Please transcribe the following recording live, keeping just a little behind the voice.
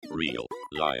Real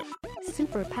life.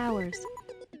 Superpowers.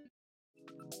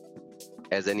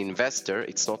 As an investor,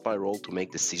 it's not my role to make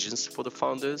decisions for the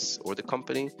founders or the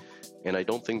company, and I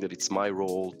don't think that it's my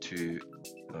role to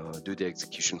do the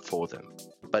execution for them.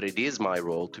 But it is my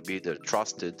role to be the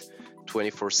trusted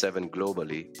 24/7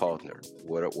 globally partner.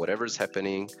 Whatever is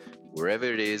happening, wherever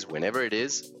it is, whenever it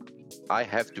is, I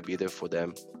have to be there for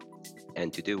them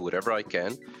and to do whatever I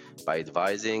can by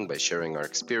advising, by sharing our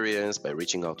experience, by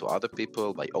reaching out to other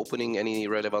people, by opening any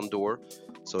relevant door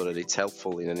so that it's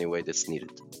helpful in any way that's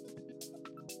needed.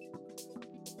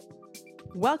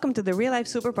 Welcome to the Real Life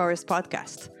Superpowers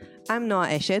podcast. I'm Noah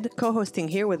Eshed, co-hosting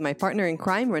here with my partner in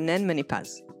crime, Renan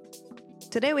Menipaz.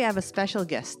 Today we have a special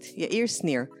guest, Yair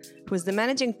Snir, who is the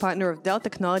managing partner of Dell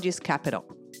Technologies Capital.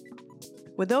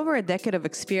 With over a decade of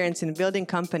experience in building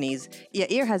companies,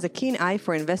 Yair has a keen eye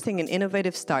for investing in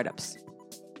innovative startups.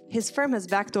 His firm has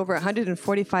backed over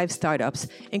 145 startups,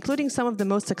 including some of the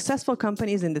most successful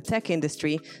companies in the tech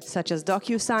industry, such as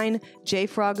DocuSign,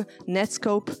 JFrog,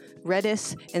 Netscope,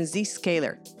 Redis, and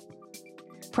Zscaler.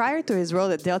 Prior to his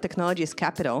role at Dell Technologies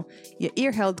Capital,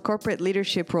 Yair held corporate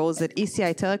leadership roles at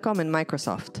ECI Telecom and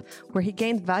Microsoft, where he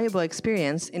gained valuable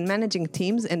experience in managing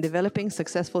teams and developing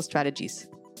successful strategies.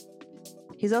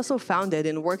 He's also founded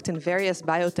and worked in various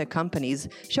biotech companies,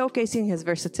 showcasing his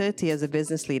versatility as a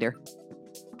business leader.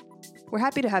 We're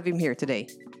happy to have him here today.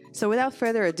 So without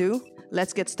further ado,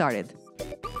 let's get started.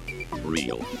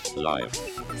 Real life.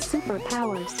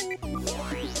 Superpowers.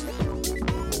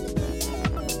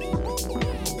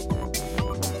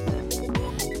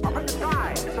 Up in the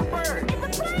sky, it's a bird. It's a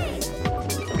plane!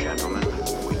 Gentlemen,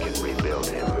 we can rebuild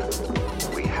him.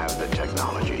 We have the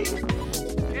technology.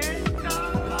 It's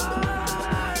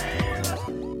alive!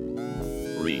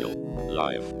 Real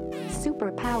life.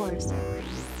 Superpowers.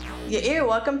 Yair,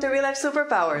 welcome to Real Life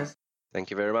Superpowers.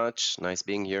 Thank you very much. Nice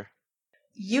being here.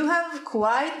 You have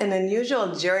quite an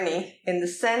unusual journey in the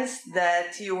sense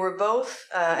that you were both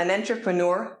an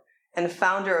entrepreneur and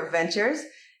founder of ventures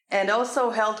and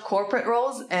also held corporate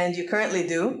roles, and you currently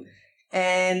do.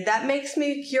 And that makes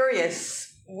me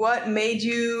curious. What made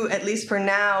you, at least for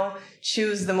now,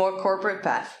 choose the more corporate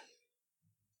path?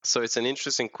 So it's an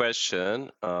interesting question.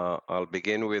 I'll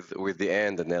begin with the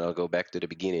end and then I'll go back to the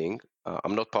beginning.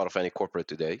 I'm not part of any corporate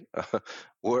today.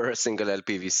 We're a single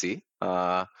LPVC.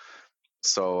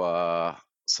 So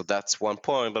that's one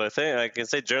point. But I think I can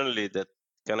say generally that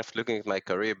kind of looking at my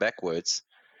career backwards,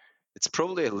 it's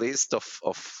probably a list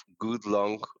of good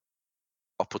long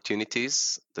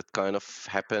opportunities that kind of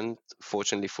happened,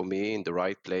 fortunately for me, in the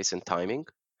right place and timing.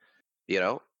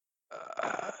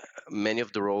 Many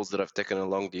of the roles that I've taken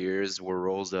along the years were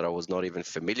roles that I was not even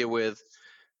familiar with,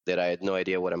 that I had no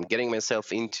idea what I'm getting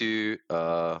myself into.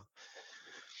 And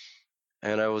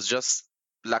I was just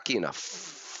lucky enough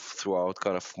throughout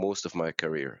kind of most of my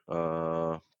career.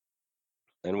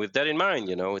 And with that in mind,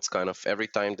 it's kind of every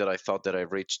time that I thought that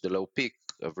I've reached the low peak,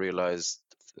 I've realized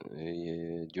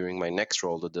during my next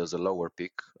role that there's a lower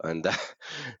peak, and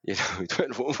it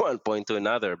went from one point to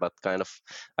another. But kind of,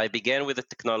 I began with a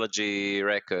technology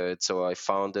record, so I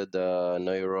founded a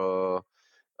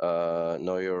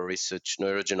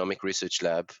neurogenomic research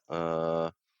lab,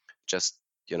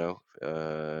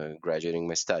 graduating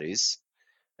my studies,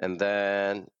 and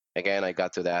then again I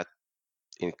got to that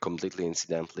completely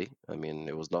incidentally. I mean,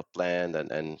 it was not planned,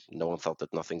 and no one thought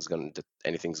that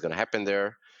anything's gonna happen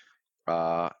there.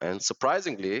 And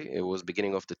surprisingly, it was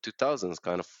beginning of the 2000s.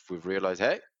 Kind of, we've realized,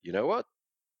 hey, you know what?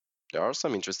 There are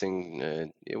some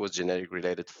interesting. It was genetic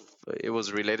related. It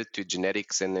was related to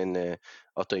genetics and then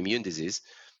autoimmune disease,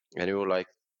 and we were like,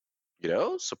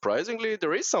 surprisingly,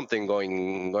 there is something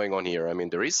going on here. I mean,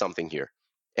 there is something here,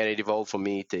 and it evolved for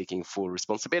me taking full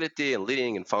responsibility and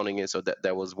leading and founding it. So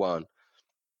that was one.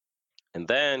 And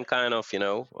then kind of,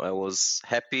 I was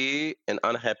happy and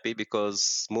unhappy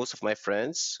because most of my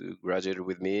friends who graduated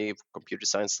with me, computer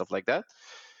science, stuff like that,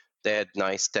 they had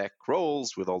nice tech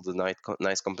roles with all the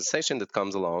nice compensation that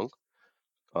comes along.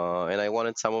 And I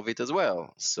wanted some of it as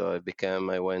well. So I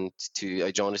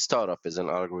joined a startup as an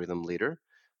algorithm leader.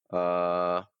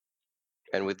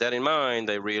 And with that in mind,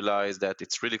 I realized that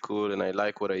it's really cool and I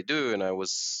like what I do. And I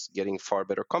was getting far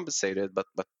better compensated, but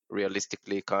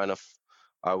realistically kind of,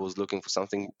 I was looking for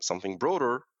something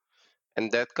broader,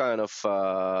 and that kind of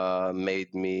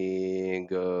made me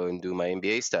go and do my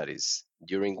MBA studies,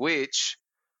 during which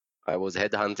I was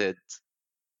headhunted,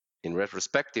 in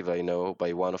retrospective, I know,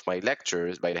 by one of my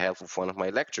lecturers, by the help of one of my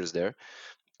lecturers there,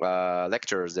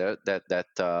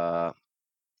 that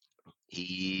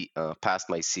he passed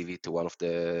my CV to one of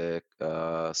the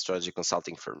strategy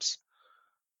consulting firms,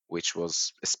 which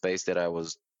was a space that I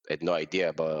was had no idea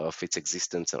of its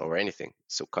existence or anything.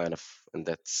 So kind of, and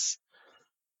that's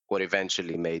what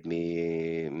eventually made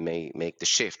me make the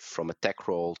shift from a tech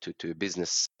role to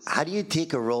business. How do you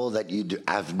take a role that you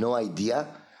have no idea,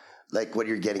 like what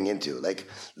you're getting into? Like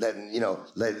that,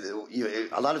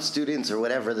 a lot of students or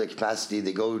whatever the capacity,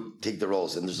 they go take the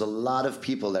roles, and there's a lot of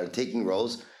people that are taking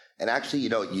roles, and actually,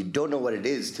 you don't know what it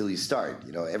is till you start.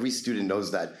 Every student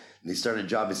knows that when they start a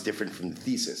job, it's different from the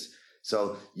thesis.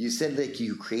 So you said like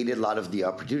you created a lot of the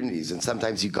opportunities, and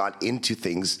sometimes you got into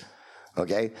things.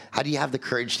 Okay, how do you have the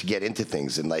courage to get into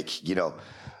things and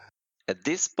At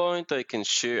this point, I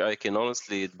can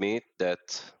honestly admit that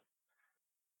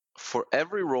for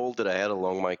every role that I had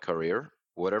along my career,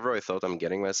 whatever I thought I'm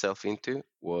getting myself into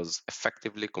was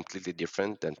effectively completely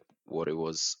different than what it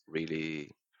was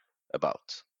really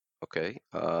about. Okay,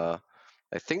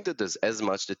 I think that there's as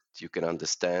much that you can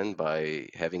understand by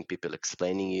having people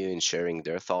explaining you and sharing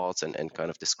their thoughts and kind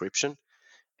of description.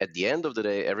 At the end of the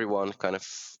day, everyone kind of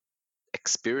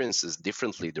experiences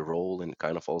differently the role and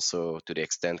kind of also to the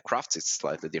extent crafts it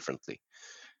slightly differently.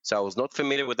 So I was not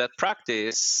familiar with that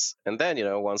practice. And then,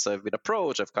 once I've been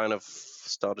approached, I've kind of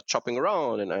started chopping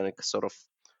around and I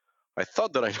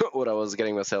thought that I knew what I was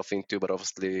getting myself into, but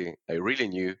obviously I really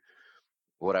knew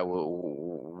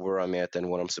where I'm at and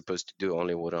what I'm supposed to do,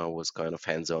 only when I was kind of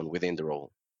hands-on within the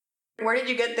role. Where did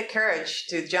you get the courage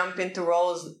to jump into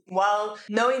roles while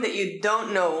knowing that you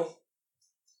don't know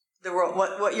the role,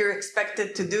 what you're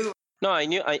expected to do? No,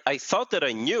 I thought that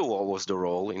I knew what was the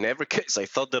role. In every case, I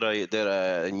thought that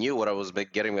I knew what I was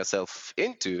getting myself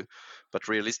into, but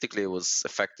realistically, it was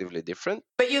effectively different.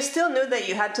 But you still knew that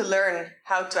you had to learn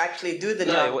how to actually do the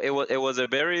job. It was a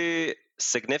very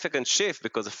significant shift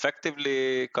because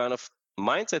effectively, kind of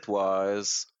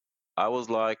mindset-wise, I was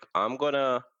like, I'm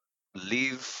gonna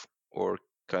leave, or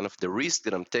kind of the risk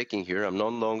that I'm taking here. I'm no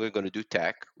longer going to do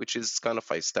tech, which is kind of,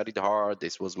 I studied hard.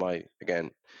 This was my,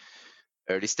 again,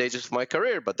 early stages of my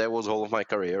career, but that was all of my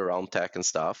career around tech and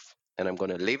stuff. And I'm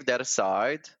going to leave that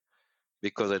aside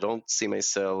because I don't see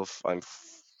myself, I'm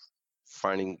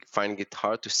finding it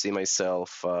hard to see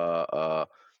myself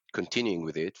continuing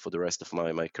with it for the rest of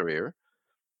my career.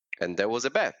 And that was a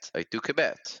bet. I took a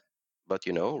bet. But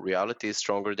reality is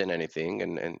stronger than anything,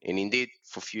 and indeed,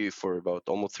 for about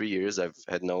almost 3 years, I've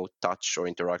had no touch or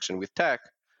interaction with tech.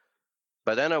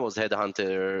 But then I was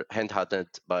headhunted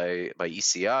by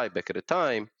ECI back at the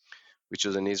time, which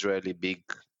was an Israeli big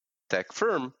tech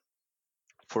firm,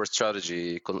 for a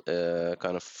strategy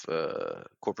kind of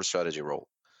corporate strategy role.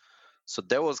 So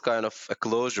that was kind of a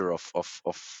closure of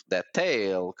that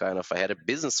tale. Kind of, I had a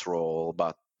business role,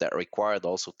 but that required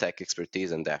also tech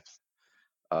expertise and depth.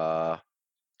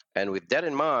 And with that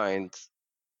in mind,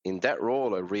 in that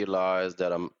role, I realized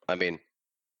that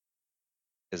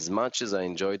as much as I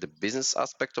enjoy the business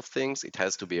aspect of things, it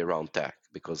has to be around tech,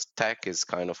 because tech is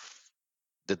kind of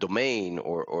the domain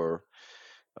or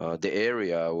the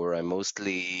area where I'm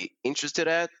mostly interested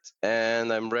at,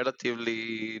 and I'm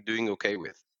relatively doing okay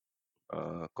with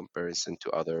comparison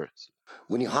to others.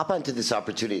 When you hop onto this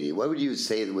opportunity, what would you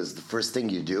say was the first thing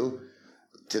you do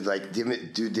to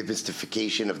do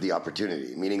demystification of the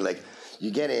opportunity? Meaning,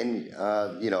 you get in,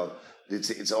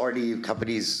 it's already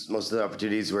companies. Most of the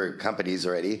opportunities were companies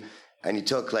already, and you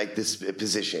took this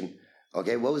position.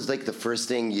 Okay, what was the first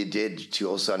thing you did to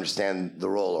also understand the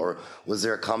role, or was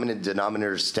there a common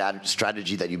denominator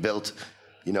strategy that you built,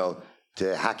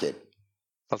 to hack it?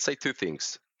 I'll say two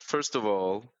things. First of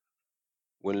all,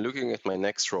 when looking at my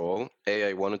next role,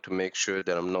 I wanted to make sure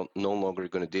that I'm no longer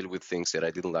going to deal with things that I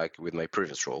didn't like with my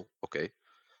previous role. Okay,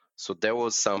 so that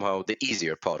was somehow the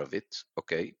easier part of it.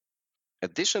 Okay.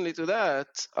 Additionally to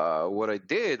that, what I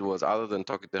did was, other than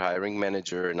talking to the hiring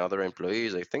manager and other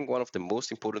employees, I think one of the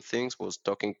most important things was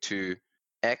talking to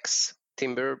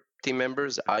ex-team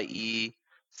members, i.e.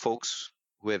 folks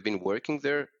who have been working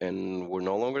there and were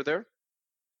no longer there,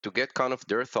 to get kind of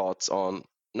their thoughts on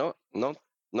not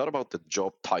about the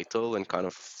job title and kind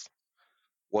of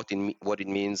what it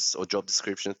means, or job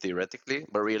description theoretically,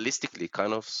 but realistically,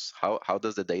 kind of how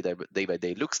does the day by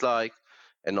day looks like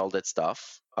and all that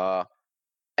stuff.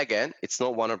 Again, it's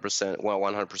not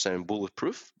 100%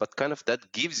 bulletproof, but kind of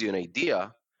that gives you an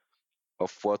idea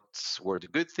of what were the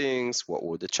good things, what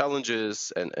were the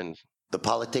challenges, and the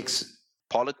politics,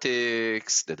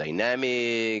 the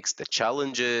dynamics, the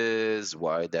challenges,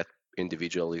 why that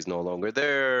individual is no longer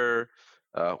there,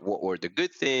 what were the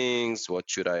good things, what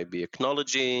should I be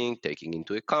acknowledging, taking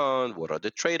into account, what are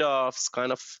the trade-offs,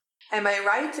 kind of. Am I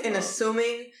right in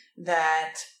assuming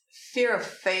that fear of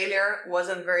failure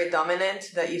wasn't very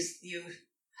dominant, that you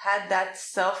had that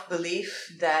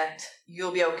self-belief that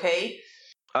you'll be okay?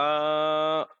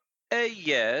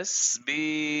 Yes,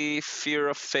 the fear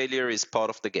of failure is part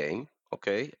of the game.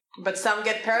 Okay, But some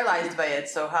get paralyzed by it.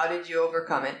 So how did you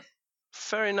overcome it?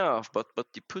 fair enough, but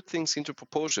you put things into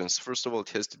proportions. First of all, it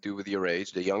has to do with your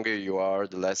age. The younger you are,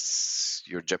 the less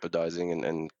you're jeopardizing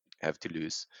and have to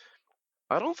lose.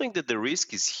 I don't think that the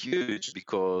risk is huge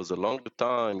because along the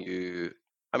time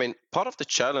I mean, part of the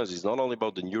challenge is not only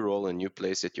about the new role and new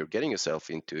place that you're getting yourself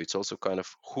into, it's also kind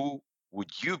of who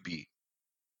would you be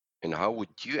and how would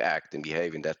you act and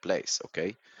behave in that place,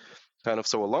 okay? Kind of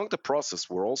so along the process,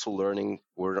 we're also learning,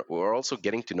 we're also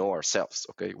getting to know ourselves,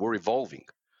 okay? We're evolving.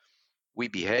 We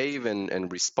behave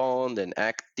and respond and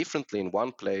act differently in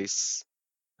one place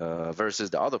versus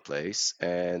the other place.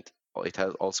 And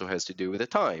also has to do with the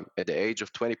time. At the age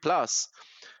of 20 plus,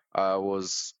 I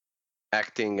was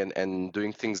acting and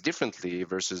doing things differently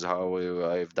versus how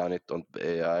I've done it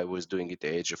I was doing it at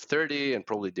the age of 30 and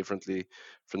probably differently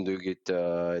from doing it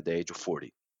at the age of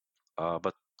 40.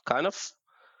 But kind of,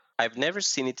 I've never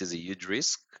seen it as a huge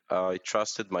risk. I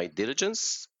trusted my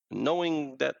diligence,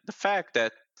 knowing that the fact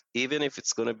that even if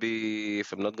it's going to be,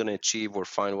 if I'm not going to achieve or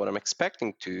find what I'm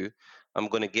expecting to, I'm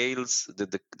going to gain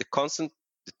the constant,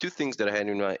 the two things that I had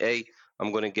in my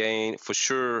I'm going to gain for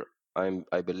sure.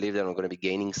 I believe that I'm going to be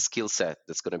gaining skill set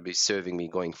that's going to be serving me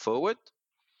going forward.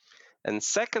 And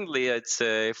secondly, I'd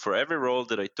say for every role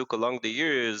that I took along the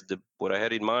years, what I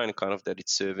had in mind, kind of that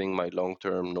it's serving my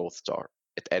long-term North Star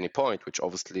at any point, which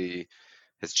obviously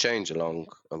has changed along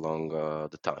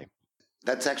the time.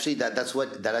 That's actually that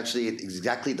actually is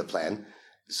exactly the plan.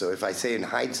 So if I say in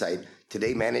hindsight,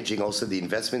 today managing also the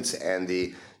investments and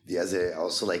the as a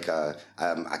also like a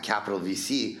capital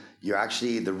VC, you're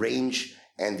actually the range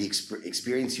and the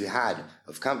experience you had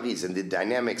of companies and the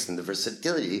dynamics and the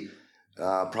versatility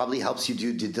probably helps you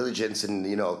do due diligence and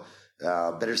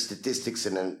better statistics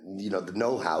and the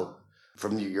know-how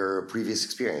from your previous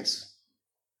experience.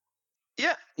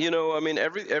 Yeah, I mean,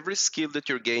 every skill that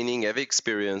you're gaining, every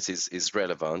experience is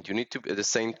relevant. You need to, at the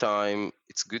same time,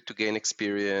 it's good to gain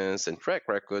experience and track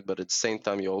record, but at the same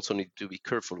time, you also need to be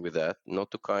careful with that, not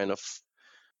to kind of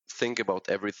think about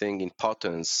everything in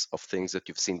patterns of things that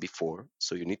you've seen before.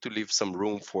 So you need to leave some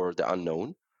room for the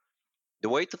unknown. The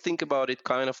way to think about it,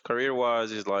 kind of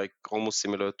career-wise, is like almost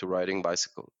similar to riding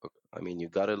bicycle. I mean, you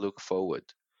gotta look forward.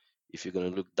 If you're gonna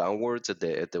look downwards at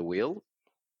the wheel,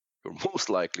 you're most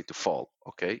likely to fall.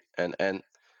 Okay, and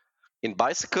in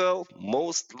bicycle,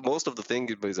 most of the thing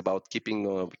is about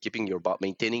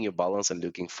maintaining your balance and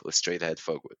looking straight ahead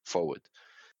forward.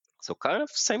 So kind of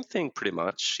same thing, pretty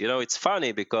much. It's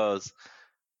funny because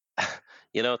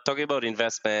talking about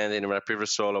investment, in my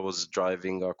previous role, I was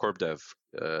driving corp dev,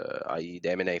 i.e.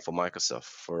 the M&A for Microsoft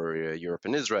for Europe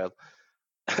and Israel.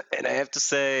 And I have to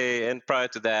say, and prior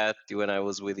to that, when I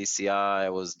was with ECI, I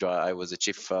was a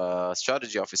chief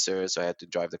strategy officer, so I had to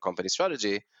drive the company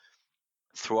strategy.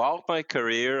 Throughout my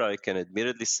career, I can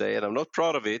admittedly say, and I'm not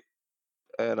proud of it,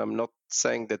 and I'm not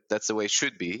saying that that's the way it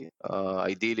should be.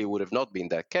 Ideally, it would have not been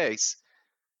that case.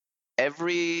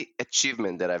 Every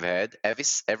achievement that I've had,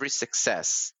 every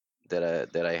success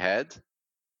that I had,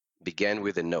 began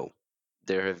with a no.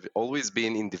 There have always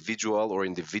been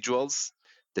individuals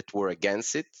that were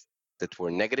against it, that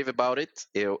were negative about it.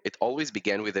 It always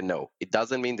began with a no. It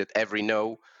doesn't mean that every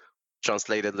no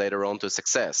translated later on to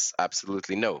success.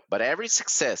 Absolutely no. But every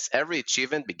success, every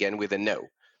achievement began with a no.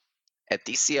 At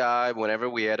DCI, whenever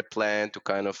we had a plan to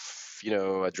kind of,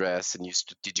 address a new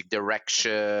strategic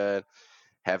direction,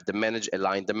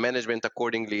 align the management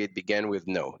accordingly, it began with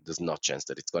no, there's no chance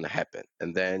that it's going to happen.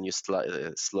 And then you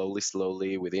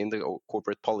slowly within the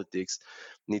corporate politics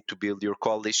need to build your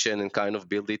coalition and kind of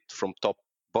build it from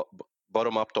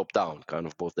bottom up, top down, kind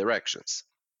of both directions.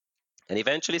 And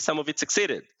eventually some of it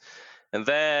succeeded. And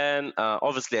then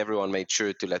obviously everyone made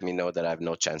sure to let me know that I have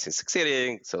no chance in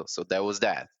succeeding. So that was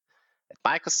that. At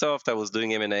Microsoft, I was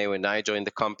doing M&A when I joined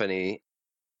the company.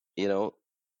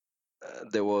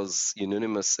 There was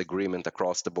unanimous agreement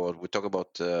across the board. We talk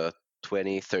about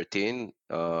 2013,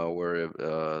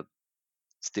 where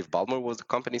Steve Ballmer was the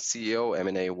company's CEO.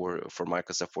 M&A for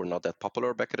Microsoft were not that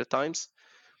popular back at the times.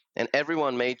 And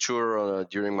everyone made sure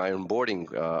during my onboarding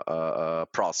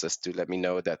process to let me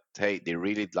know that, hey, they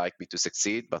really like me to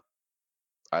succeed, but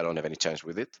I don't have any chance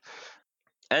with it.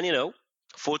 And,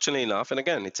 fortunately enough, and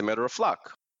again, it's a matter of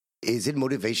luck. Is it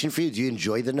motivation for you? Do you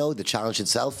enjoy the challenge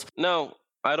itself? No,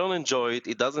 I don't enjoy it.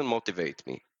 It doesn't motivate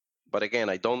me. But again,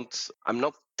 I'm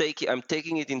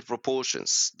taking it in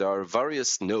proportions. There are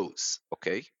various no's,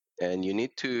 okay? And you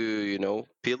need to,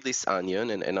 peel this onion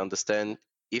and understand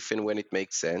if and when it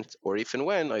makes sense, or if and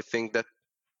when I think that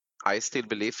I still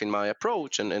believe in my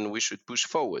approach and we should push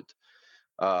forward.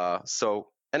 So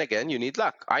And again, you need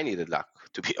luck. I needed luck,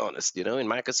 to be honest. In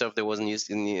Microsoft, there wasn't used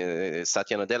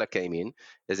Satya Nadella came in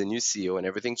as a new CEO, and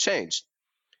everything changed.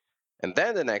 And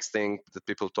then the next thing that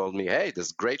people told me, hey,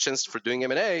 there's great chance for doing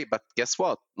M&A, but guess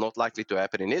what? Not likely to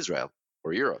happen in Israel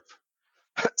or Europe.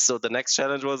 So the next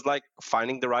challenge was like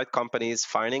finding the right companies,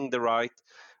 finding the right,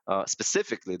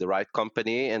 specifically the right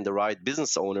company and the right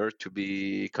business owner to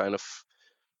be kind of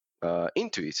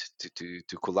into it,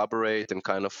 to collaborate and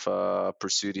kind of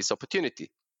pursue this opportunity.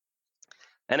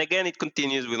 And again, it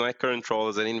continues with my current role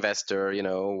as an investor,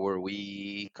 where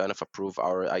we kind of approve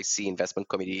our IC investment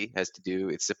committee has to do.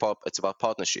 It's about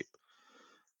partnership.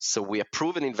 So we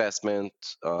approve an investment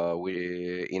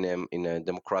in a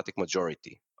democratic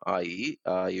majority, i.e.,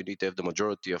 you need to have the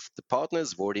majority of the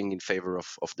partners voting in favor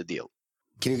of the deal.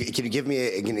 Can you give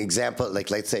me an example?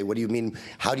 Like, let's say, what do you mean?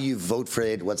 How do you vote for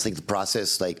it? What's like the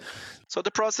process? Like, so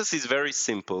the process is very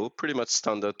simple, pretty much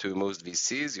standard to most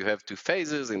VCs. You have two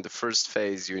phases. In the first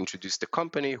phase, you introduce the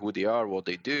company, who they are, what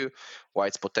they do, why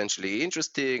it's potentially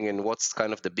interesting, and what's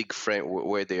kind of the big frame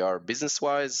where they are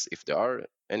business-wise, if there are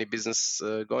any business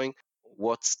going.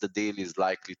 What's the deal is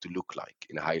likely to look like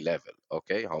in a high level,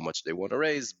 okay? How much they want to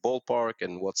raise, ballpark,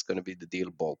 and what's going to be the deal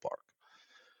ballpark.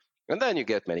 And then you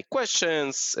get many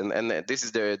questions, and this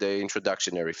is the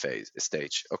introductory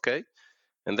stage, okay?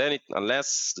 And then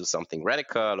unless there's something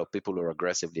radical or people are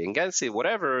aggressively against it,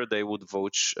 whatever, they would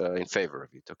vote in favor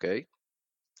of it, okay?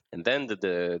 And then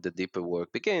the deeper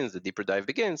work begins, the deeper dive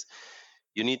begins.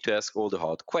 You need to ask all the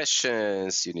hard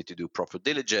questions. You need to do proper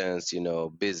diligence,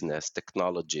 business,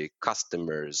 technology,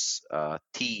 customers,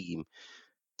 team,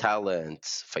 talent,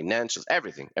 financials,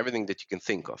 everything that you can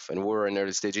think of. And we're an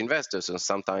early stage investor, so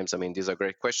sometimes, these are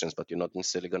great questions, but you're not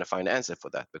necessarily going to find an answer for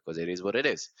that because it is what it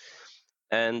is.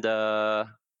 And,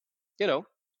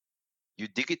 you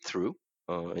dig it through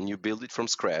and you build it from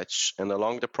scratch. And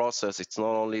along the process, it's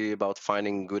not only about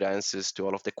finding good answers to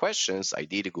all of the questions,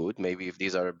 ideally good, maybe if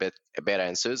these are bad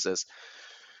answers, as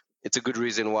it's a good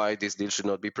reason why this deal should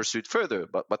not be pursued further.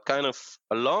 But kind of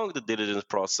along the diligence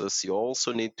process, you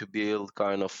also need to build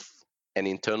kind of an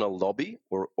internal lobby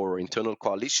or internal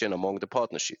coalition among the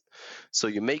partnership. So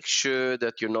you make sure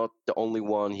that you're not the only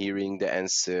one hearing the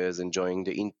answers and joining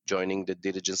the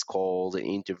diligence calls and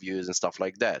interviews and stuff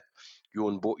like that.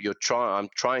 I'm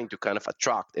trying to kind of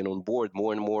attract and onboard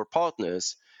more and more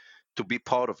partners to be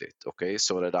part of it, okay?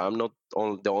 So that I'm not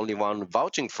the only one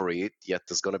vouching for it, yet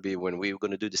there's going to be, when we're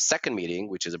going to do the second meeting,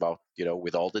 which is about,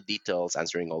 with all the details,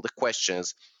 answering all the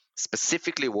questions,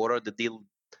 specifically what are the deal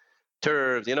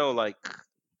terms, like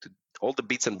all the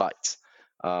bits and bytes.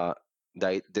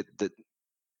 The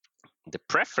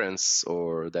preference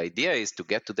or the idea is to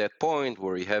get to that point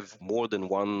where you have more than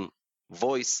one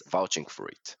voice vouching for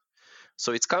it.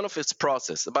 So it's kind of its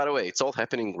process. By the way, it's all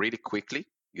happening really quickly.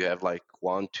 You have like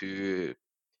 1, 2,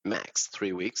 max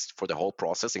 3 weeks for the whole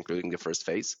process, including the first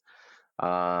phase,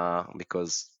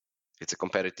 because it's a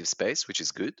competitive space, which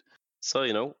is good. So,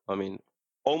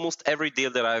 almost every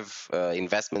deal that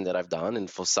investment that I've done, and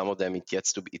for some of them,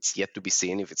 it's yet to be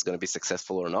seen if it's going to be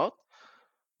successful or not.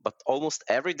 But almost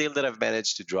every deal that I've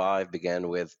managed to drive began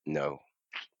with no,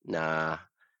 nah,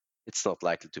 it's not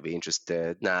likely to be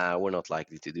interested. Nah, we're not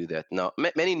likely to do that. No,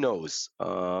 many no's.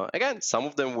 Again, some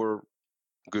of them were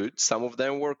good. Some of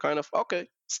them were kind of, okay,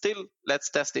 still,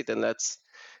 let's test it and let's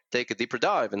take a deeper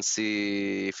dive and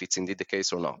see if it's indeed the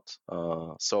case or not.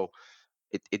 So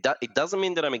it doesn't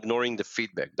mean that I'm ignoring the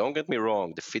feedback. Don't get me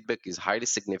wrong. The feedback is highly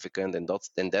significant, and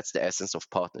that's the essence of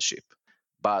partnership.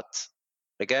 But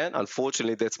again,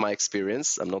 unfortunately, that's my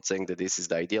experience. I'm not saying that this is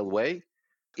the ideal way.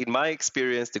 In my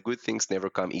experience, the good things never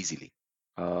come easily.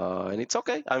 And it's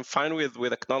okay. I'm fine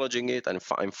with acknowledging it.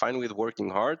 I'm fine with working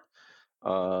hard.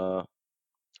 I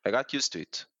got used to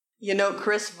it.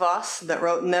 Chris Voss, that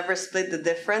wrote Never Split the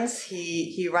Difference,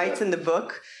 he writes in the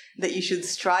book that you should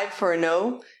strive for a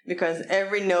no, because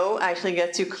every no actually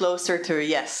gets you closer to a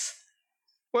yes.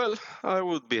 Well, I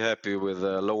would be happy with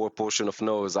a lower portion of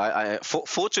no's.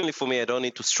 Fortunately for me, I don't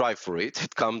need to strive for it.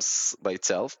 It comes by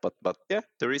itself. But yeah,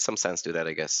 there is some sense to that,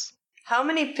 I guess. How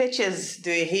many pitches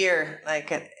do you hear,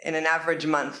 like, in an average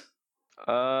month?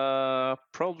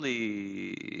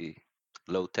 Probably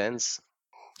low tens.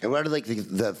 And what are like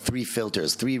the 3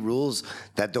 filters, 3 rules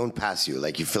that don't pass you?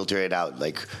 Like you filter it out.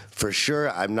 Like for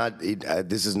sure,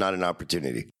 this is not an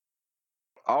opportunity.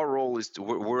 Our role is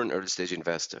we're an early stage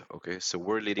investor. Okay, so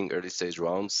we're leading early stage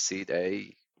rounds, seed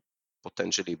A,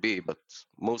 potentially B, but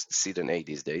most seed and A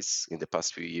these days. In the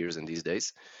past few years and these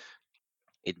days,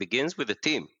 it begins with the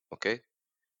team. Okay,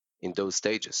 in those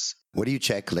stages. What do you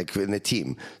check like in the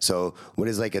team? So what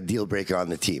is like a deal breaker on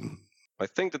the team? I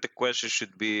think that the question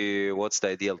should be, what's the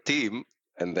ideal team?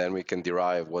 and then we can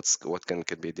derive what can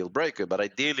be a deal breaker. But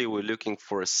ideally, we're looking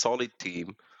for a solid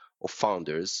team of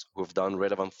founders who have done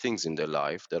relevant things in their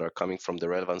life, that are coming from the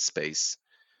relevant space,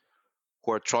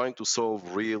 who are trying to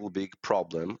solve real big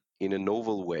problem in a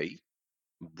novel way,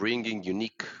 bringing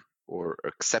unique or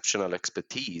exceptional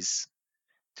expertise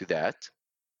to that.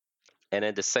 And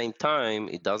at the same time,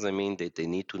 it doesn't mean that they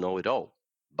need to know it all,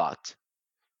 but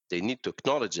they need to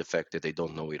acknowledge the fact that they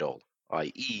don't know it all,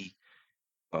 i.e.,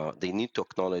 they need to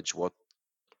acknowledge what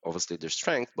obviously their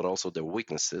strength, but also their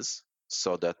weaknesses,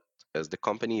 so that as the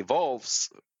company evolves,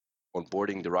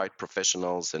 onboarding the right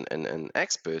professionals and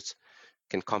experts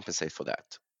can compensate for that.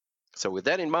 So with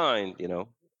that in mind,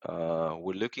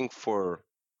 we're looking for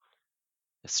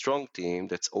a strong team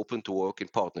that's open to work in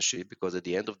partnership, because at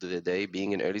the end of the day,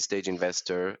 being an early stage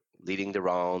investor, leading the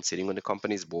round, sitting on the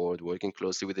company's board, working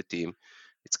closely with the team,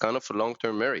 it's kind of a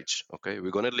long-term marriage. Okay,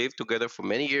 we're going to live together for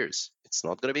many years. It's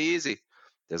not going to be easy.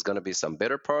 There's going to be some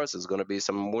better parts. There's going to be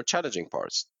some more challenging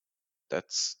parts.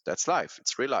 That's life.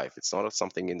 It's real life. It's not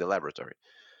something in the laboratory.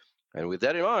 And with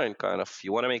that in mind, kind of,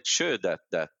 you want to make sure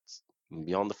that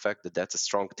beyond the fact that that's a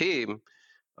strong team,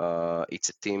 it's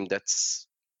a team that's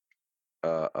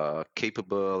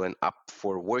capable and up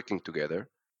for working together.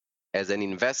 As an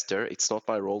investor, it's not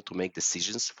my role to make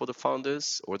decisions for the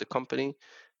founders or the company,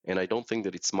 and I don't think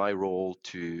that it's my role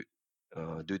to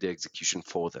do the execution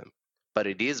for them. But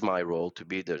it is my role to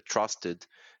be the trusted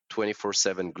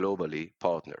 24/7 globally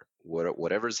partner.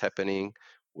 Whatever's happening,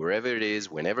 wherever it is,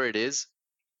 whenever it is,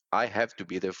 I have to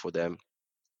be there for them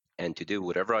and to do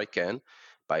whatever I can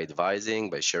by advising,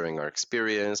 by sharing our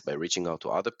experience, by reaching out to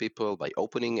other people, by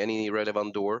opening any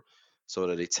relevant door so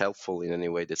that it's helpful in any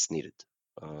way that's needed.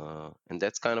 And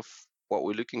that's kind of what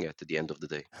we're looking at the end of the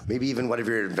day. Maybe even one of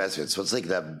your investments. What's like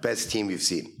the best team you've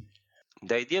seen?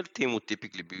 The ideal team would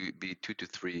typically be 2 to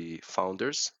 3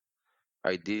 founders.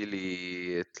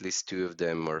 Ideally, at least 2 of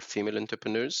them are female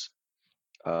entrepreneurs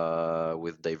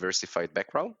with diversified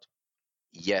background,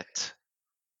 yet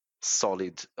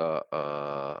solid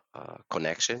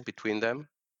connection between them.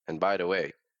 And by the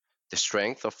way, the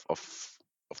strength of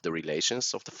the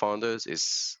relations of the founders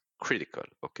is critical.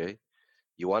 Okay,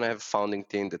 you want to have a founding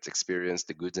team that's experienced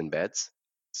the goods and bads,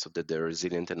 so that they're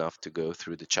resilient enough to go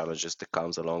through the challenges that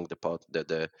comes along the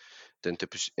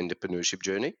entrepreneurship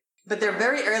journey. But they're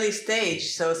very early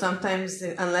stage, so sometimes,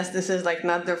 unless this is like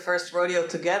not their first rodeo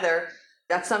together,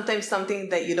 that's sometimes something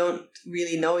that you don't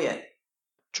really know yet.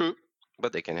 True,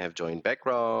 but they can have joint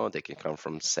background. They can come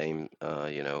from same,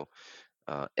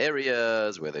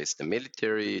 areas, whether it's the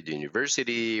military, the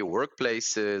university,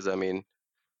 workplaces. I mean,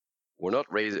 we're not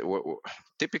raised.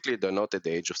 Typically, they're not at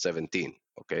the age of 17.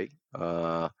 Okay,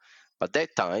 but that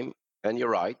time, and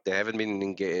you're right, they haven't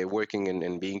been working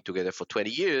and being together for 20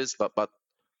 years, but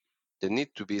there need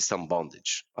to be some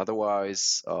bondage.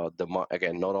 Otherwise,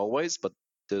 again, not always, but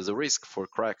there's a risk for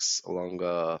cracks along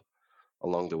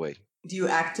the way. Do you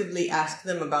actively ask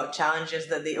them about challenges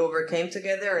that they overcame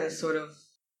together and sort of?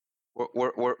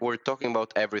 We're talking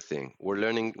about everything. We're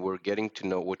learning. We're getting to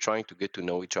know. We're trying to get to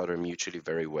know each other mutually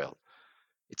very well.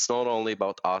 It's not only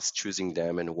about us choosing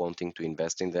them and wanting to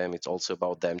invest in them. It's also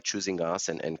about them choosing us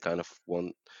and kind of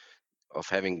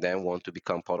having them want to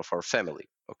become part of our family.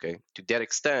 Okay. To that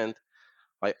extent,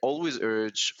 I always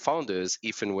urge founders,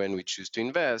 if and when we choose to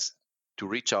invest, to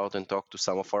reach out and talk to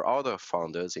some of our other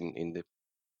founders in the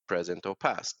present or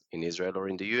past, in Israel or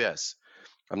in the US.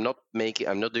 I'm not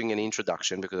doing an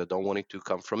introduction because I don't want it to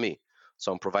come from me.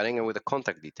 So I'm providing them with the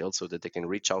contact details so that they can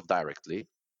reach out directly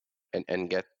and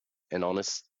get an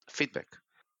honest feedback.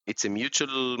 It's a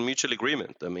mutual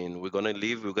agreement. I mean, we're gonna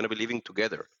be living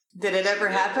together. Did it ever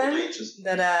happen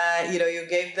that you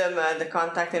gave them the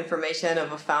contact information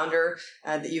of a founder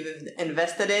that you've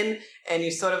invested in, and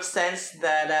you sort of sense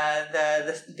that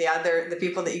the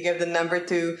people that you gave the number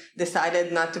to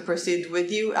decided not to proceed with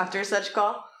you after such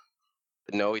call?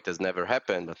 No, it has never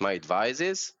happened. But my advice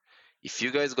is, if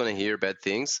you guys gonna hear bad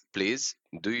things, please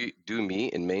do me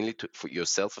and mainly for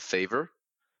yourself a favor.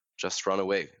 Just run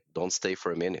away. Don't stay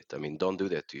for a minute. I mean, don't do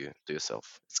that to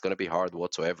yourself. It's gonna be hard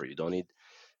whatsoever. You don't need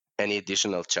any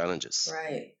additional challenges.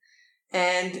 Right.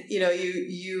 And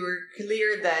you're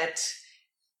clear that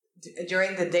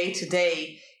during the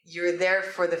day-to-day, you're there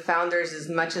for the founders as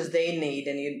much as they need,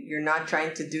 and you're not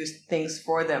trying to do things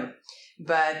for them.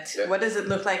 But what does it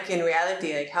look like in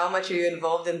reality? Like, how much are you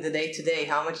involved in the day-to-day?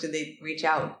 How much do they reach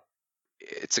out?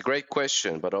 It's a great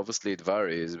question, but obviously it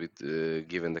varies with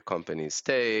given the company's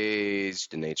stage,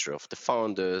 the nature of the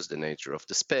founders, the nature of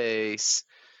the space,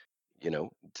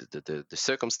 the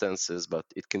circumstances. But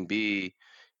it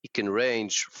can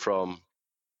range from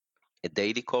a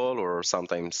daily call or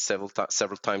sometimes several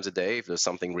times a day if there's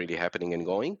something really happening and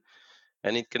going.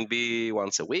 And it can be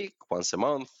once a week, once a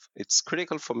month. It's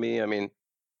critical for me. I mean,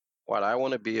 while I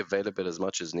want to be available as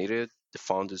much as needed, the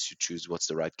founders should choose what's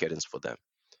the right cadence for them.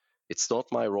 It's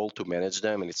not my role to manage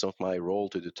them, and it's not my role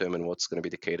to determine what's going to be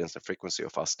the cadence and frequency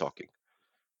of us talking.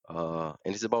 And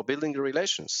it's about building the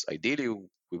relations. Ideally,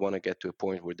 we want to get to a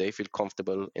point where they feel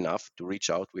comfortable enough to reach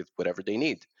out with whatever they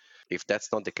need. If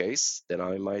that's not the case, then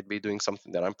I might be doing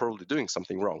something that I'm probably doing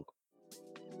something wrong.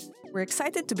 We're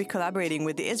excited to be collaborating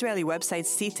with the Israeli website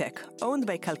CTech, owned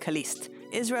by Kalkalist,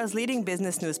 Israel's leading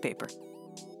business newspaper.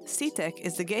 CTech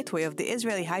is the gateway of the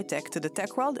Israeli high-tech to the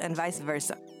tech world and vice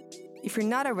versa. If you're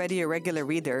not already a regular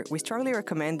reader, we strongly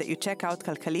recommend that you check out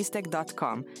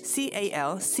calcalistech.com,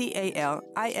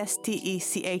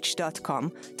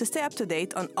 calcalistech.com, to stay up to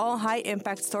date on all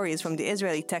high-impact stories from the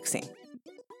Israeli tech scene.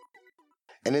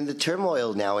 And in the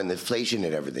turmoil now and the inflation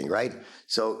and everything, right?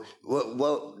 So,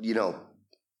 what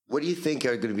do you think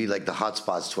are going to be like the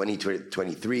hotspots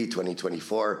 2023,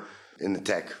 2024 in the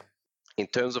tech? In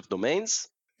terms of domains?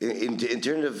 In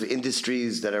terms of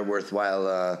industries that are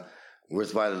worthwhile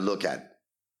to look at.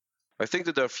 I think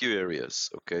that there are a few areas.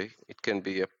 Okay, it can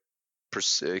be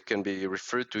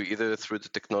referred to either through the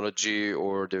technology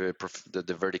or the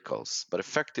verticals. But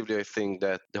effectively, I think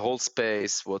that the whole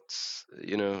space,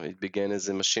 it began as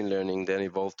a machine learning, then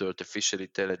evolved to artificial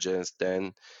intelligence,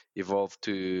 then evolved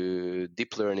to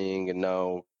deep learning, and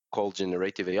now called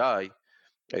generative AI.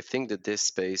 I think that this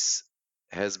space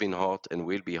has been hot and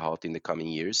will be hot in the coming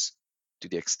years, to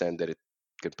the extent that it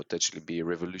can potentially be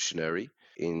revolutionary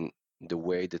in the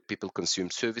way that people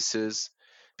consume services,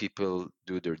 people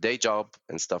do their day job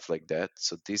and stuff like that.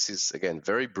 So this is, again,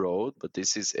 very broad, but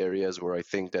this is areas where I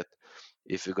think that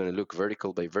if you're going to look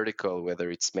vertical by vertical,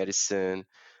 whether it's medicine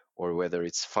or whether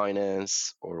it's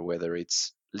finance or whether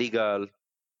it's legal,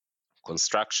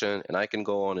 construction, and I can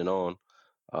go on and on,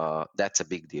 that's a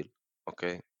big deal,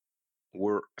 okay?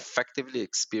 We're effectively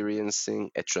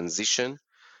experiencing a transition,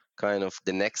 kind of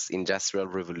the next industrial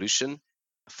revolution,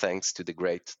 thanks to the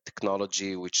great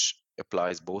technology which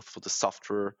applies both for the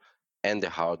software and the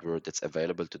hardware that's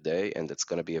available today and that's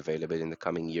going to be available in the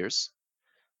coming years.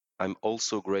 I'm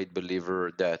also a great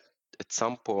believer that at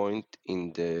some point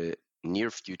in the near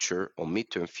future or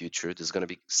midterm future, there's going to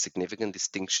be significant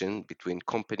distinction between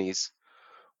companies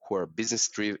who are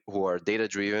who are data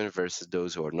driven versus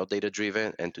those who are not data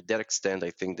driven. And to that extent,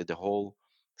 I think that the whole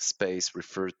space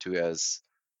referred to as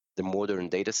the modern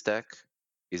data stack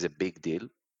is a big deal.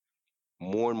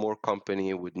 More and more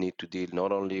company would need to deal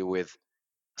not only with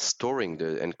storing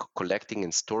and collecting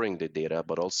and storing the data,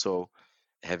 but also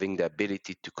having the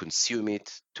ability to consume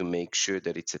it, to make sure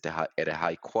that it's at a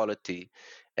high quality,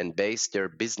 and base their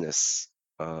business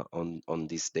on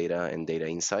this data and data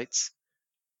insights.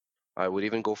 I would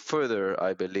even go further.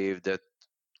 I believe that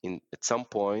at some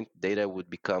point, data would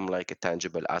become like a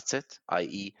tangible asset,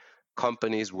 i.e.,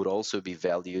 companies would also be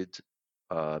valued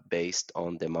based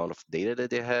on the amount of data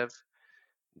that they have,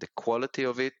 the quality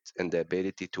of it, and the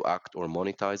ability to act or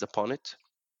monetize upon it.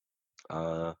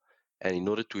 And in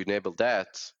order to enable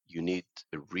that, you need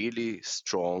a really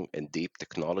strong and deep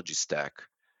technology stack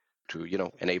to,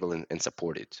 enable and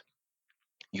support it.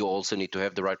 You also need to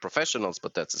have the right professionals,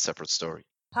 but that's a separate story.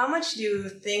 How much do you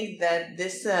think that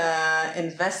this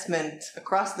investment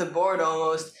across the board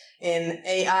almost in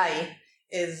AI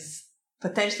is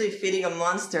potentially feeding a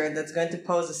monster that's going to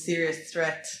pose a serious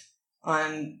threat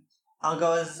on, I'll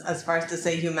go as far as to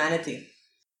say, humanity?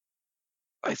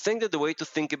 I think that the way to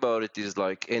think about it is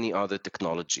like any other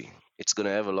technology. It's going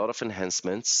to have a lot of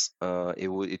enhancements.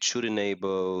 It should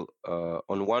enable,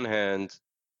 on one hand,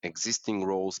 existing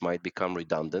roles might become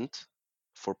redundant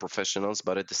for professionals,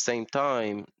 but at the same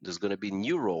time, there's going to be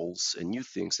new roles and new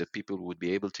things that people would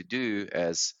be able to do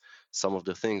as some of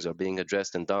the things are being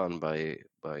addressed and done by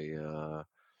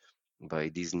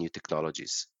these new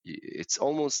technologies. It's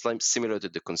almost like similar to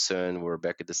the concern where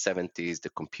back in the 70s,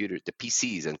 the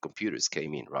PCs and computers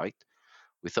came in, right?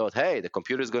 We thought, hey, the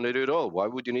computer is going to do it all. Why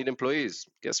would you need employees?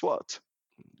 Guess what?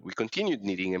 We continued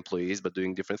needing employees, but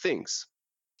doing different things.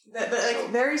 But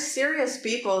like very serious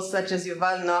people such as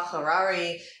Yuval Noah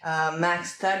Harari,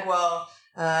 Max Tegwell,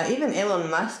 even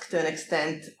Elon Musk to an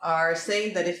extent, are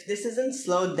saying that if this isn't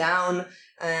slowed down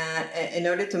in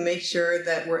order to make sure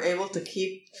that we're able to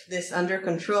keep this under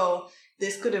control,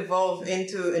 this could evolve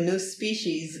into a new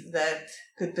species that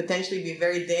could potentially be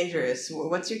very dangerous.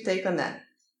 What's your take on that?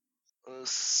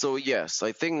 So yes,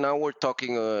 I think now we're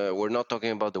not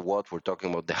talking about the what, we're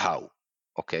talking about the how,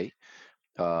 okay?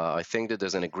 I think that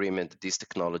there's an agreement that this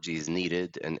technology is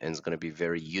needed and is going to be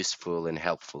very useful and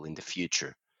helpful in the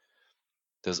future.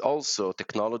 There's also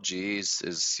technology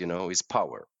is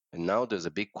power. And now there's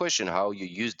a big question how you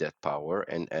use that power.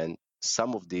 And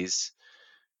some of these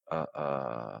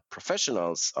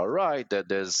professionals are right that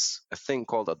there's a thing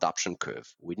called adoption curve.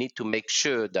 We need to make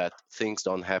sure that things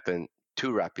don't happen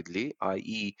too rapidly,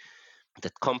 i.e.,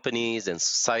 that companies and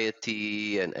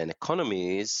society and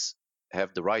economies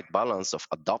have the right balance of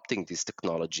adopting this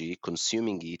technology,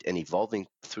 consuming it, and evolving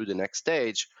through the next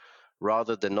stage,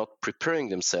 rather than not preparing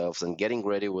themselves and getting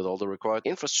ready with all the required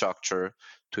infrastructure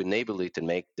to enable it and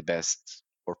make the best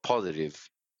or positive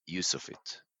use of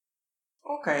it.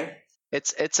 Okay.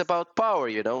 It's about power,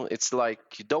 It's like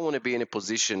you don't want to be in a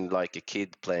position like a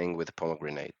kid playing with a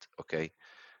pomegranate, okay?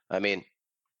 I mean,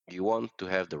 you want to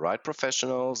have the right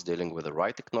professionals dealing with the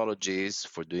right technologies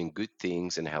for doing good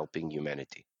things and helping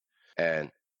humanity.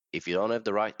 And if you don't have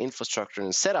the right infrastructure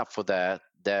and setup for that,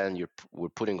 then we're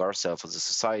putting ourselves as a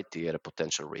society at a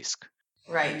potential risk.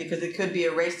 Right, because it could be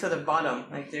a race to the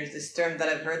bottom. Like there's this term that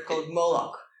I've heard called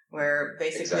Moloch, where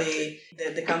basically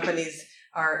the companies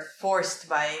are forced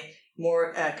by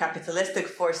more capitalistic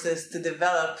forces to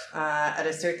develop at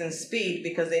a certain speed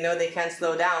because they know they can't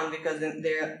slow down because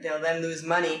they'll then lose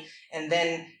money, and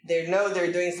then they know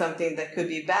they're doing something that could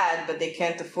be bad, but they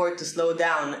can't afford to slow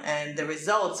down, and the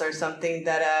results are something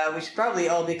that we should probably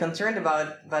all be concerned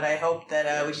about, but I hope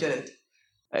that we shouldn't.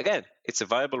 Again, it's a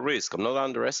viable risk. I'm not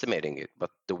underestimating it,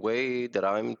 but the way that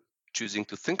I'm choosing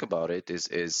to think about it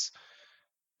is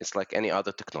it's like any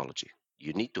other technology.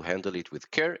 You need to handle it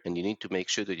with care, and you need to make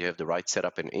sure that you have the right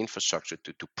setup and infrastructure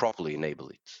to properly enable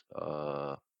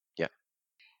it. Yeah.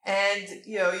 And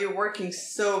you're working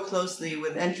so closely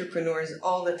with entrepreneurs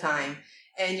all the time,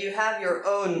 and you have your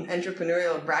own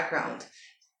entrepreneurial background.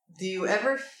 Do you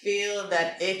ever feel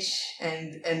that itch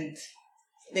and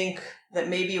think that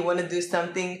maybe you want to do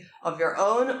something of your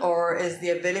own, or is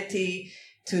the ability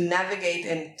to navigate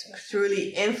and truly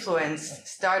influence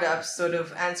startups sort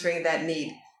of answering that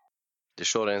need? The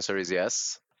short answer is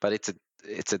yes, but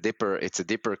it's a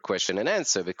deeper question and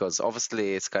answer, because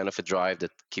obviously it's kind of a drive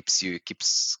that keeps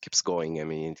going. I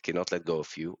mean, it cannot let go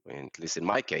of you, at least in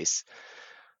my case.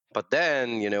 But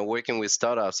then, working with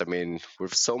startups, I mean,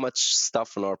 with so much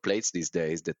stuff on our plates these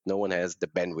days that no one has the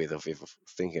bandwidth of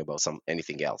thinking about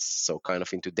anything else. So kind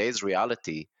of in today's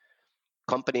reality,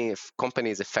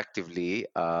 companies effectively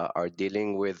are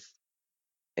dealing with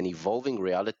an evolving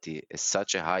reality at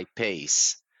such a high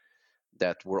pace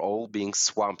that we're all being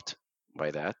swamped by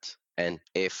that. And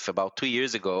if about 2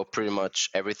 years ago, pretty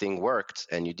much everything worked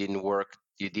and you didn't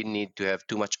need to have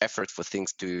too much effort for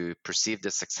things to perceive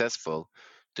as successful,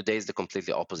 today is the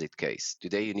completely opposite case.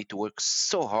 Today, you need to work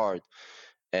so hard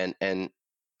and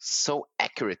so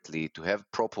accurately to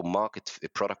have proper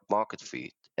product market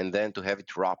fit, and then to have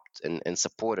it wrapped and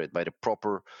supported by the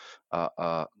proper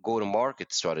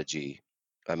go-to-market strategy.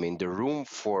 I mean, the room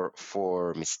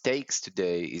for mistakes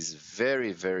today is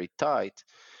very, very tight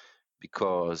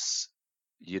because,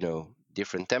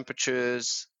 different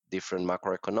temperatures, different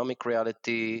macroeconomic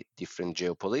reality, different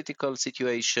geopolitical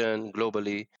situation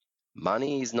globally.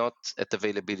 Money is not at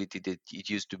availability that it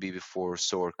used to be before.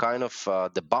 So kind of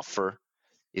the buffer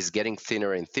is getting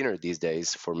thinner and thinner these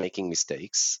days for making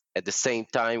mistakes. At the same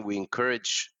time, we're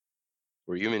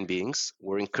human beings.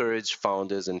 We're encourage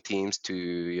founders and teams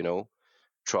to,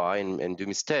 try and do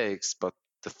mistakes, but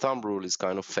the thumb rule is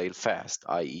kind of fail fast,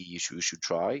 i.e., you should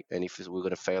try. And if we're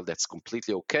going to fail, that's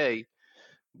completely okay.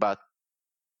 But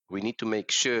we need to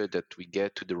make sure that we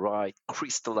get to the right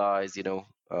crystallized,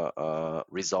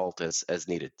 result as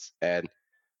needed. And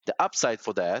the upside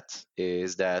for that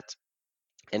is that,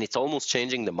 and it's almost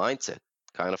changing the mindset.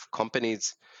 Kind of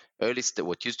companies,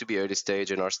 what used to be early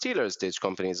stage and are still early stage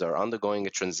companies are undergoing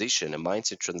a transition, a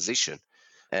mindset transition.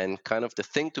 And kind of the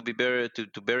thing to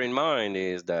bear in mind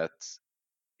is that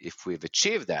if we've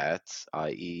achieved that,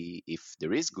 i.e., if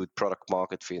there is good product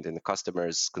market fit and the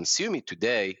customers consume it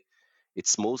today,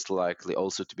 it's most likely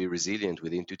also to be resilient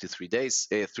within 2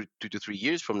 to 3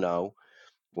 years from now,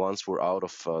 once we're out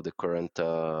of the current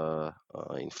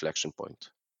inflection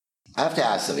point. I have to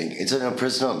ask something. It's on a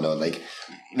personal note. Like,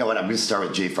 you know what? I'm going to start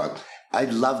with JFrog. I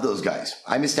love those guys.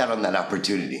 I missed out on that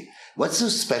opportunity. What's so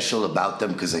special about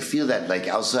them? Because I feel that,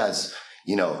 like, also as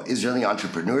Israeli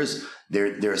entrepreneurs,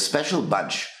 they're a special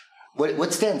bunch.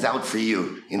 What stands out for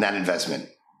you in that investment?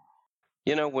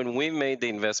 When we made the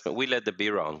investment, we led the B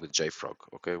round with JFrog,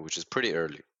 okay, which is pretty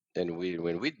early. And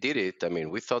when we did it, I mean,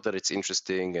 we thought that it's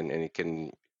interesting and it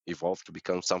can evolve to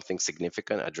become something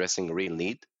significant, addressing a real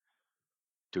need.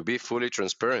 To be fully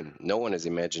transparent, no one has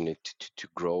imagined it to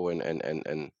grow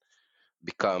and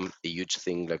become a huge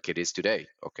thing like it is today,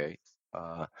 okay?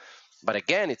 But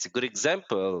again, it's a good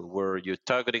example where you're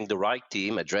targeting the right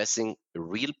team, addressing a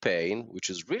real pain, which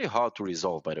is really hard to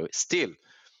resolve, by the way. Still,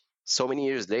 so many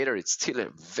years later, it's still a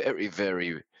very,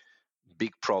 very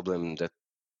big problem that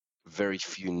very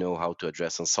few know how to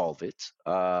address and solve it.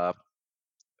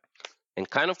 And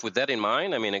kind of with that in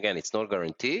mind, I mean, again, it's not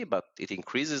guarantee, but it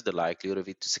increases the likelihood of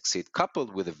it to succeed,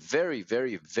 coupled with a very,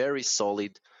 very, very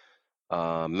solid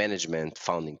management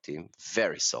founding team,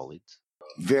 very solid.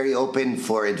 Very open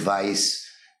for advice,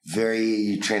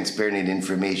 very transparent in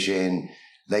information.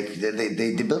 Like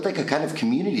they built like a kind of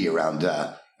community around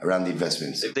the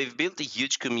investments. They've built a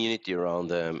huge community around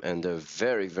them, and they're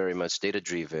very, very much data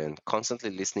driven, constantly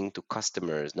listening to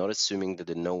customers, not assuming that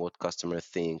they know what customers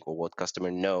think or what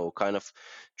customer know, kind of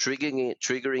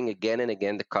triggering again and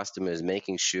again the customers,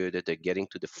 making sure that they're getting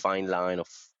to the fine line of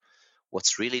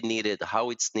what's really needed, how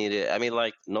it's needed. I mean,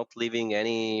 like not leaving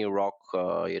any rock,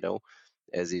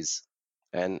 as is.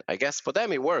 And I guess for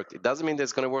them it worked. It doesn't mean that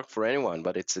it's going to work for anyone,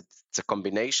 but it's a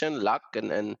combination, luck,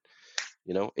 and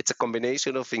it's a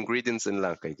combination of ingredients and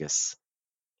luck, I guess.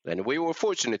 And we were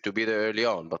fortunate to be there early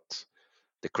on, but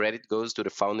the credit goes to the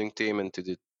founding team and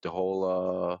to the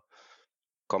whole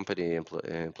company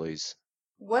employees.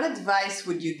 What advice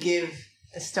would you give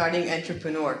a starting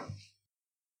entrepreneur?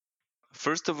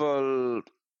 First of all,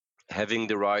 having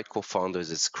the right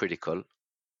co-founders is critical.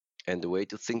 And the way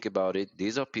to think about it,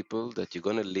 these are people that you're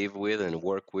going to live with and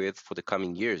work with for the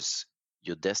coming years.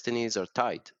 Your destinies are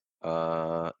tied.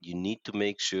 You need to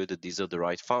make sure that these are the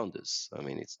right founders. I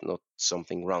mean, it's not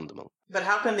something random. But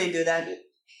how can they do that?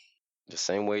 The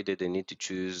same way that they need to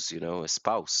choose, a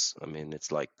spouse. I mean,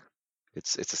 it's like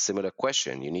it's a similar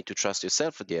question. You need to trust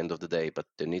yourself at the end of the day, but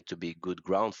there need to be good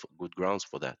grounds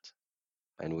for that.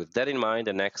 And with that in mind,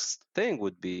 the next thing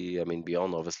would be, I mean,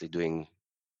 beyond obviously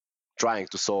trying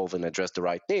to solve and address the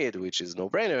right need, which is no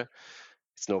brainer.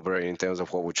 It's no brainer in terms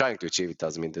of what we're trying to achieve. It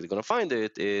doesn't mean that they're going to find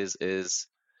it. Is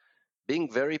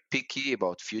being very picky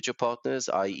about future partners,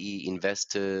 i.e.,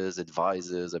 investors,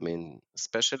 advisors. I mean,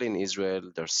 especially in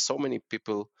Israel, there's so many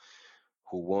people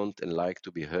who want and like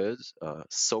to be heard.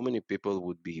 So many people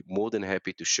would be more than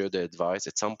happy to share their advice.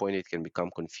 At some point, it can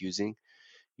become confusing.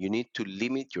 You need to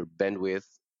limit your bandwidth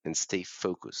and stay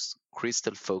focused,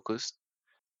 crystal focused.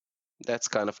 That's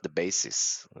kind of the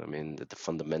basis. I mean, the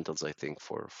fundamentals, I think,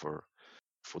 for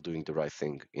doing the right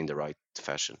thing in the right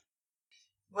fashion.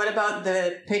 What about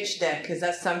the pitch deck? Is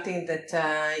that something that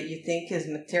you think is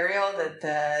material?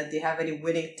 That do you have any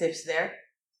winning tips there?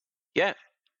 Yeah,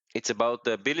 it's about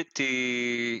the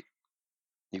ability.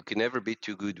 You can never be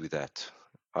too good with that,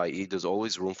 i.e., there's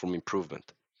always room for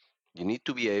improvement. You need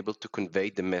to be able to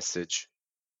convey the message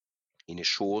in a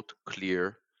short,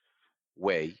 clear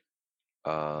way,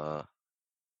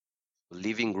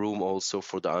 leaving room also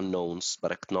for the unknowns,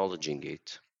 but acknowledging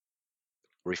it,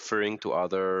 referring to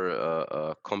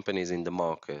other companies in the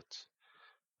market,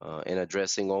 and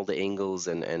addressing all the angles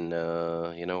and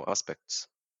aspects.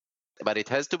 But it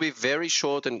has to be very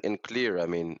short and clear. I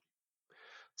mean,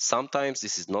 sometimes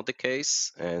this is not the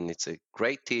case, and it's a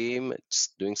great team, it's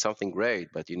doing something great,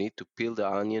 but you need to peel the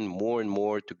onion more and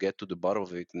more to get to the bottom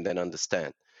of it and then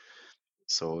understand.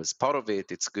 So as part of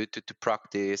it, it's good to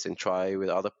practice and try with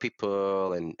other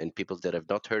people and people that have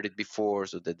not heard it before,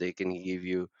 so that they can give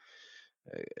you,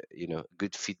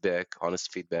 good feedback,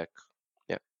 honest feedback.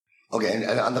 Yeah. Okay,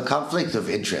 and on the conflict of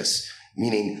interest,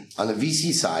 meaning on the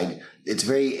VC side, it's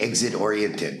very exit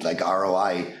oriented, like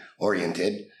ROI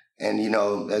oriented. And,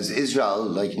 as Israel,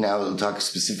 like now we'll talk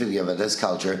specifically about this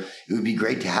culture, it would be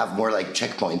great to have more like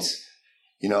checkpoints,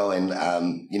 and,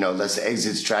 less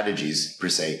exit strategies per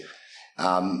se.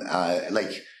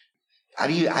 Like, how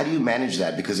do you manage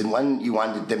that? Because in one, you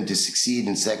wanted them to succeed.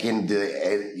 And second,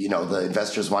 the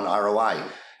investors want ROI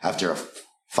after a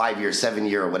 5-year,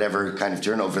 7-year, or whatever kind of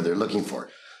turnover they're looking for.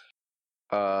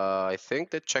 I think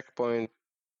that Checkpoint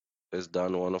has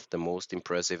done one of the most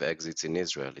impressive exits in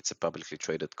Israel. It's a publicly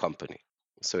traded company.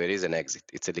 So it is an exit.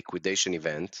 It's a liquidation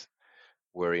event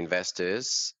where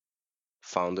investors,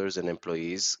 founders, and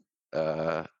employees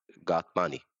got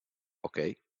money.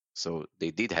 Okay. So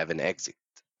they did have an exit.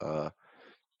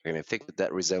 And I think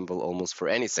that resembles almost for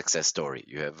any success story.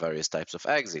 You have various types of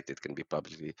exit. It can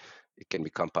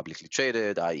become publicly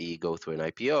traded, i.e., go through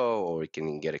an IPO, or it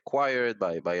can get acquired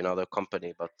by another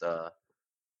company. But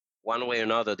one way or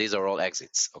another, these are all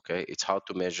exits. Okay, it's hard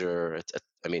to measure.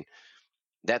 I mean,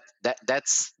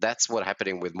 that's what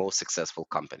happening with most successful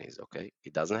companies. Okay,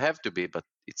 it doesn't have to be, but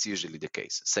it's usually the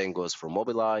case. Same goes for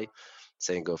Mobileye,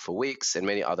 same goes for Wix and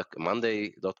many other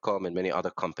Monday.com and many other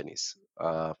companies.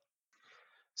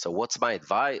 So what's my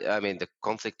advice? I mean, the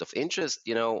conflict of interest.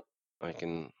 I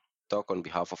can talk on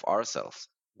behalf of ourselves.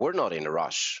 We're not in a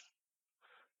rush.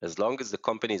 As long as the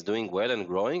company is doing well and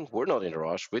growing, we're not in a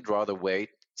rush. We'd rather wait,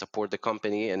 support the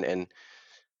company, and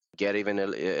get even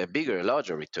a bigger, a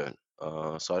larger return.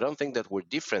 So I don't think that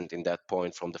we're different in that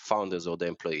point from the founders or the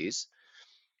employees.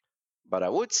 But I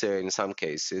would say in some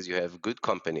cases, you have good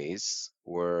companies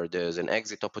where there's an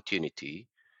exit opportunity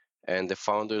and the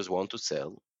founders want to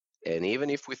sell. And even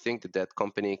if we think that that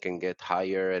company can get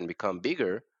higher and become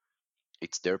bigger,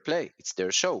 it's their play, it's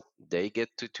their show. They get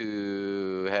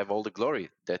to have all the glory.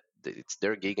 That it's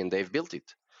their gig and they've built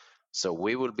it. So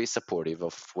we will be supportive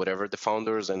of whatever the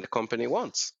founders and the company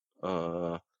wants.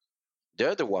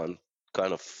 They're the one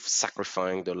kind of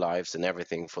sacrificing their lives and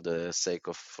everything for the sake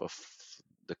of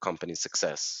the company's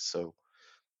success. So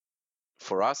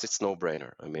for us, it's no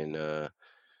brainer. I mean, the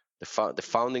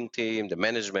founding team, the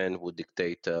management would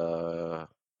dictate how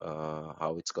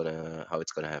it's gonna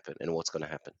happen and what's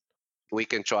gonna happen. We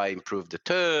can try improve the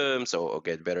terms or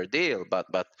get better deal,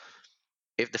 but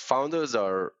if the founders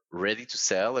are ready to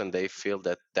sell and they feel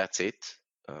that that's it,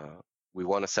 we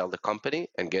want to sell the company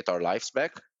and get our lives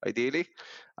back, ideally,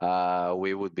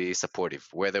 we would be supportive.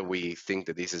 Whether we think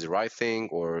that this is the right thing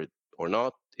or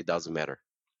not, it doesn't matter.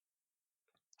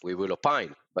 We will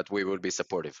opine, but we will be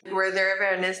supportive. Were there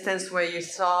ever an instance where you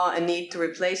saw a need to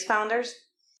replace founders?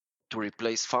 To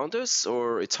replace founders,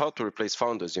 or it's hard to replace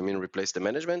founders? You mean replace the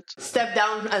management? Step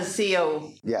down as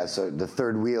CEO. Yeah, so the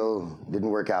third wheel didn't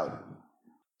work out.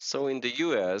 So in the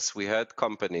US, we had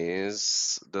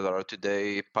companies that are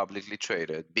today publicly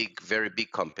traded, very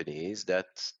big companies, that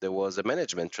there was a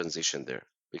management transition there.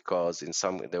 Because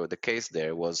the case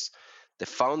there was the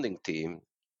founding team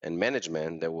and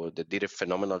management that did a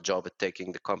phenomenal job at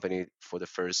taking the company for the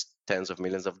first tens of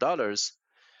millions of dollars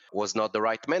was not the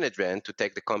right management to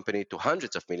take the company to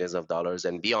hundreds of millions of dollars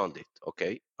and beyond it,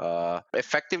 okay?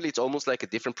 Effectively, it's almost like a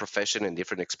different profession and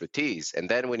different expertise. And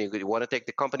then when you want to take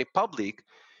the company public,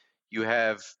 you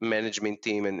have management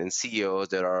team and CEOs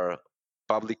that are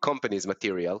public companies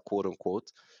material, quote unquote,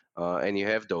 and you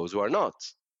have those who are not.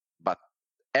 But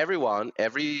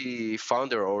every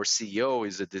founder or CEO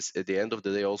is at the end of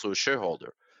the day also a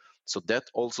shareholder. So that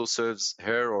also serves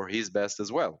her or his best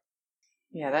as well.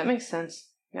 Yeah, that makes sense.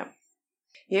 Yeah.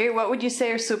 Yair, what would you say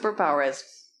your superpower is?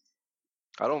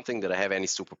 I don't think that I have any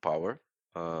superpower.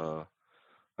 I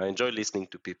enjoy listening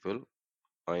to people.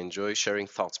 I enjoy sharing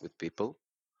thoughts with people.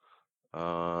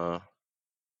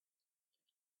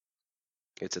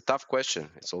 It's a tough question.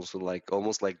 It's also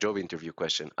almost like job interview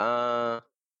question. I'm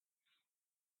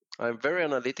very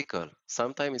analytical.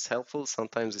 Sometimes it's helpful,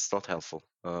 sometimes it's not helpful.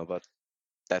 But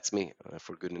that's me,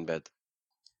 for good and bad.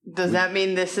 Does that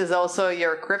mean this is also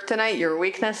your kryptonite, your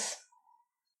weakness?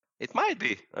 It might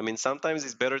be. I mean, sometimes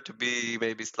it's better to be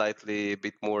maybe slightly a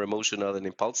bit more emotional and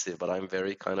impulsive, but I'm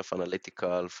very kind of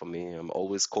analytical. For me, I'm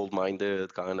always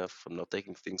cold-minded, kind of. I'm not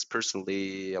taking things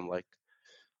personally. I'm like,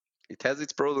 it has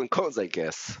its pros and cons, I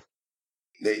guess.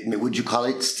 Would you call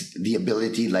it the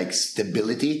ability, like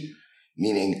stability?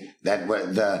 Meaning that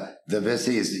the best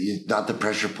thing is not the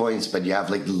pressure points, but you have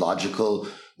like the logical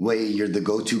way. You're the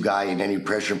go-to guy in any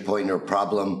pressure point or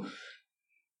problem.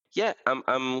 Yeah,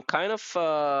 I'm kind of.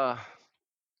 I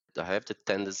have the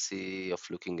tendency of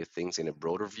looking at things in a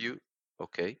broader view.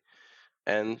 Okay,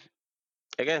 and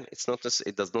again,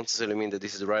 it does not necessarily mean that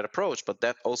this is the right approach, but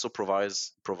that also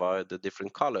provide a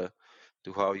different color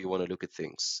to how you want to look at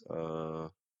things.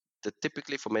 That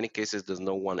typically, for many cases, there's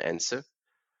no one answer.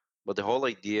 But the whole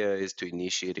idea is to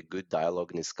initiate a good dialogue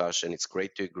and discussion. It's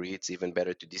great to agree. It's even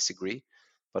better to disagree.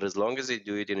 But as long as they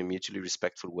do it in a mutually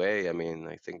respectful way, I mean,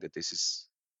 I think that this is,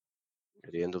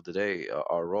 at the end of the day,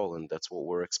 our role. And that's what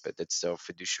we're expected. That's our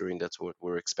fiduciary, and that's what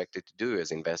we're expected to do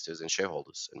as investors and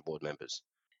shareholders and board members.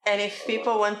 And if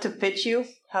people want to pitch you,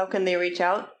 how can they reach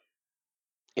out?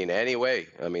 In any way.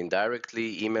 I mean,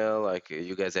 directly, email, like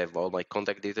you guys have all my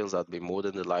contact details. I'd be more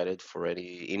than delighted for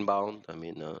any inbound. I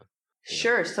mean,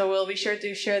 Sure. So we'll be sure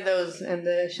to share those in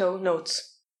the show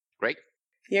notes. Great.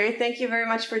 Yair, thank you very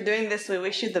much for doing this. We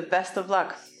wish you the best of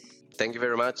luck. Thank you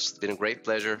very much. It's been a great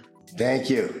pleasure. Thank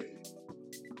you.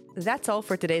 That's all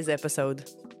for today's episode.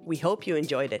 We hope you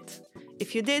enjoyed it.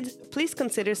 If you did, please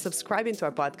consider subscribing to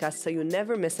our podcast so you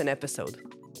never miss an episode.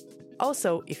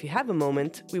 Also, if you have a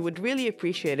moment, we would really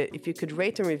appreciate it if you could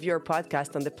rate and review our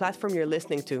podcast on the platform you're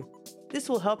listening to. This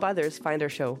will help others find our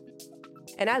show.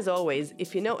 And as always,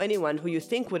 if you know anyone who you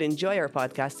think would enjoy our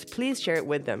podcast, please share it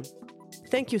with them.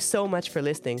 Thank you so much for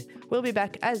listening. We'll be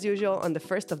back as usual on the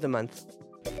 1st of the month.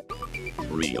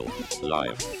 Real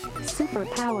life.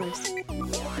 Superpowers.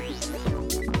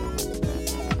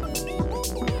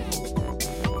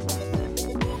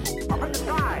 Up in the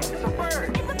sky, it's a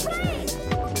bird. It's a plane!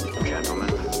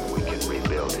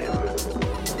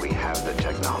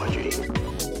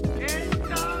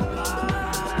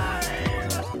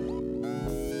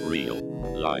 Real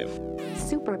life.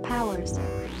 Superpowers.